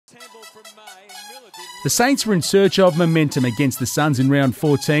The Saints were in search of momentum against the Suns in round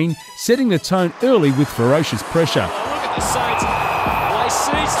 14, setting the tone early with ferocious pressure.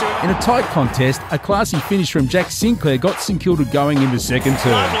 In a tight contest, a classy finish from Jack Sinclair got St Kilda going in the second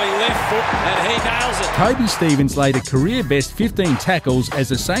term. Kobe Stevens laid a career-best 15 tackles as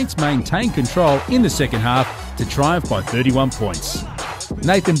the Saints maintained control in the second half to triumph by 31 points.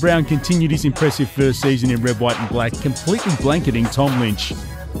 Nathan Brown continued his impressive first season in red, white and black, completely blanketing Tom Lynch.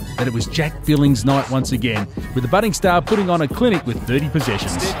 But it was Jack Billings' night once again, with the budding star putting on a clinic with 30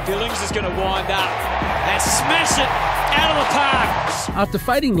 possessions. Billings is going to wind up and smash it out of the park. After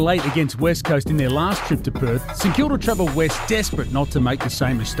fading late against West Coast in their last trip to Perth, St Kilda travelled west desperate not to make the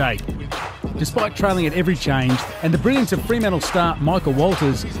same mistake. Despite trailing at every change and the brilliance of Fremantle star Michael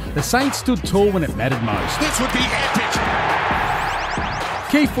Walters, the Saints stood tall when it mattered most. This would be epic.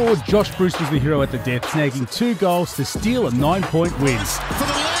 Key forward Josh Bruce was the hero at the death, snagging 2 goals to steal a 9-point win. For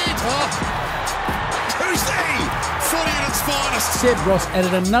the lead. Who's he? Footy at its finest. Seb Ross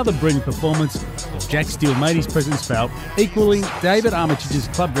added another brilliant performance, while Jack Steele made his presence felt, equalling David Armitage's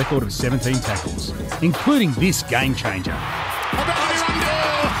club record of 17 tackles, including this game changer.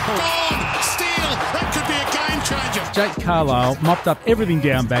 Jake Carlisle mopped up everything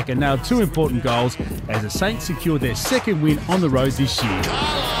down back and nailed 2 important goals as the Saints secured their second win on the road this year.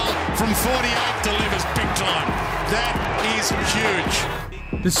 Carlisle from 48 delivers big time. That is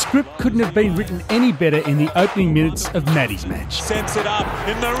huge. The script couldn't have been written any better in the opening minutes of Maddie's match. Sends it up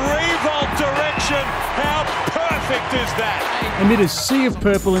in the revolt direction. How perfect is that? Amid a sea of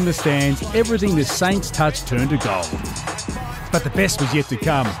purple in the stands, everything the Saints touched turned to gold. But the best was yet to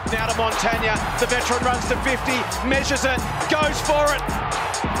come. Now to Montagna, the veteran runs to 50, measures it, goes for it,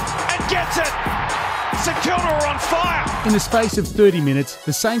 and gets it! St Kilda are on fire! In the space of 30 minutes,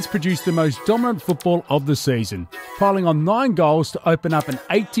 the Saints produced the most dominant football of the season, piling on 9 goals to open up an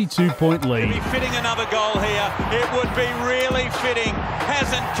 82-point lead. It'd be fitting another goal here. It would be really fitting.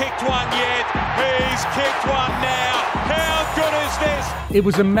 Hasn't kicked one yet. He's kicked one now. How good is this? It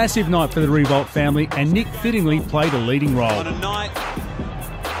was a massive night for the Revolt family, and Nick fittingly played a leading role. On a night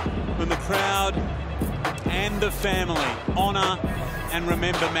when the crowd and the family honour and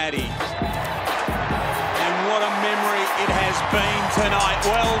remember Maddie. And what a memory it has been tonight.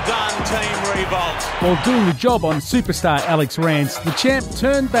 Well done, Team Revolt. While doing the job on superstar Alex Rance, the champ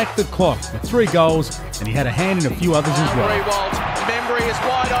turned back the clock with 3 goals, and he had a hand in a few others as well. Revolt, Membry is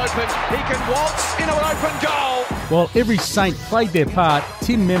wide open. He can waltz into an open goal. While every Saint played their part,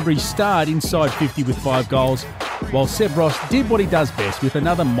 Tim Membry starred inside 50 with 5 goals, while Seb Ross did what he does best with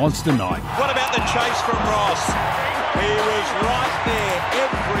another monster night. What about the chase from Ross? He was right there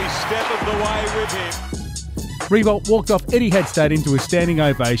every step of the way with him. Revolt walked off Etihad Stadium to a standing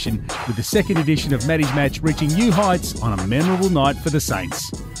ovation, with the second edition of Maddie's match reaching new heights on a memorable night for the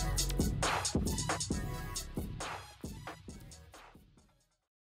Saints.